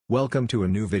Welcome to a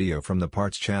new video from the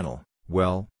Parts channel.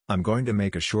 Well, I'm going to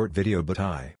make a short video but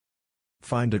I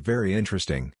find it very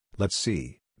interesting. Let's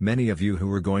see. Many of you who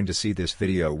are going to see this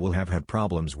video will have had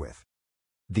problems with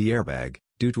the airbag,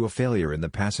 due to a failure in the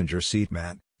passenger seat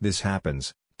mat. This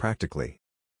happens, practically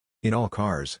in all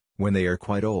cars, when they are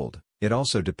quite old. It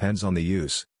also depends on the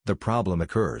use, the problem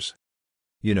occurs.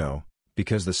 You know,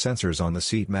 because the sensors on the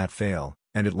seat mat fail,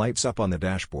 and it lights up on the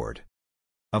dashboard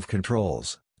of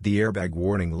controls, the airbag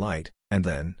warning light, and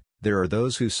then, there are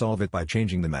those who solve it by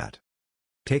changing the mat,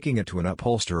 taking it to an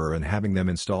upholsterer and having them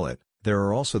install it. There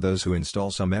are also those who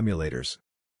install some emulators.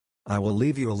 I will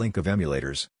leave you a link of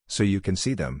emulators, so you can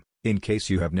see them, in case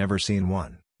you have never seen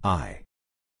one. I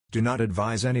do not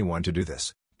advise anyone to do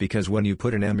this, because when you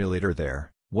put an emulator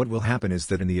there, what will happen is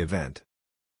that in the event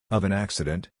of an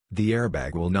accident, the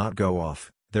airbag will not go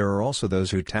off. There are also those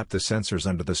who tap the sensors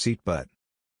under the seat, but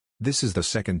this is the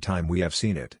second time we have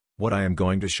seen it. What I am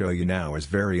going to show you now is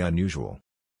very unusual.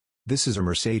 This is a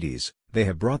Mercedes. They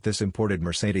have brought this imported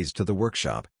Mercedes to the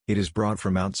workshop. It is brought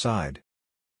from outside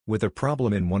with a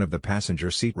problem in one of the passenger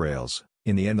seat rails.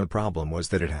 In the end, the problem was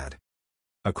that it had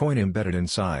a coin embedded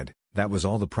inside. That was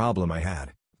all the problem I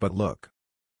had. But look,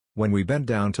 when we bent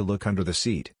down to look under the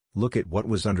seat, look at what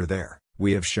was under there.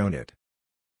 We have shown it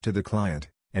to the client,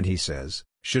 and he says,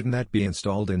 shouldn't that be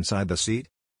installed inside the seat?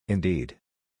 Indeed.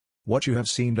 What you have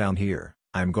seen down here,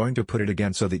 I'm going to put it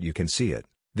again so that you can see it.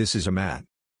 This is a mat.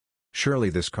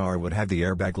 Surely this car would have the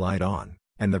airbag light on,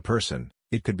 and the person,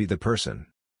 it could be the person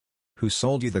who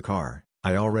sold you the car.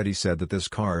 I already said that this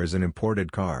car is an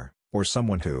imported car, or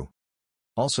someone who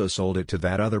also sold it to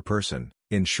that other person.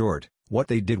 In short, what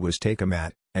they did was take a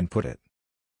mat, and put it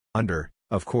under.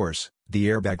 Of course, the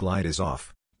airbag light is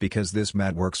off, because this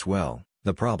mat works well.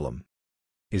 The problem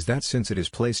is that since it is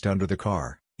placed under the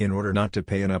car, in order not to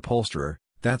pay an upholsterer,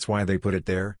 that's why they put it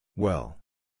there. Well,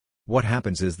 what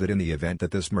happens is that in the event that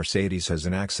this Mercedes has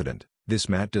an accident, this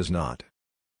mat does not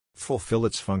fulfill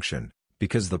its function,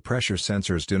 because the pressure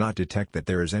sensors do not detect that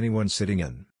there is anyone sitting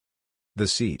in the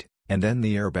seat, and then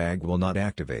the airbag will not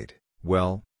activate.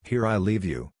 Well, here I leave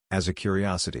you, as a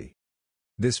curiosity,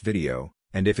 this video,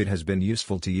 and if it has been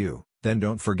useful to you, then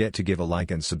don't forget to give a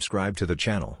like and subscribe to the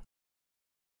channel.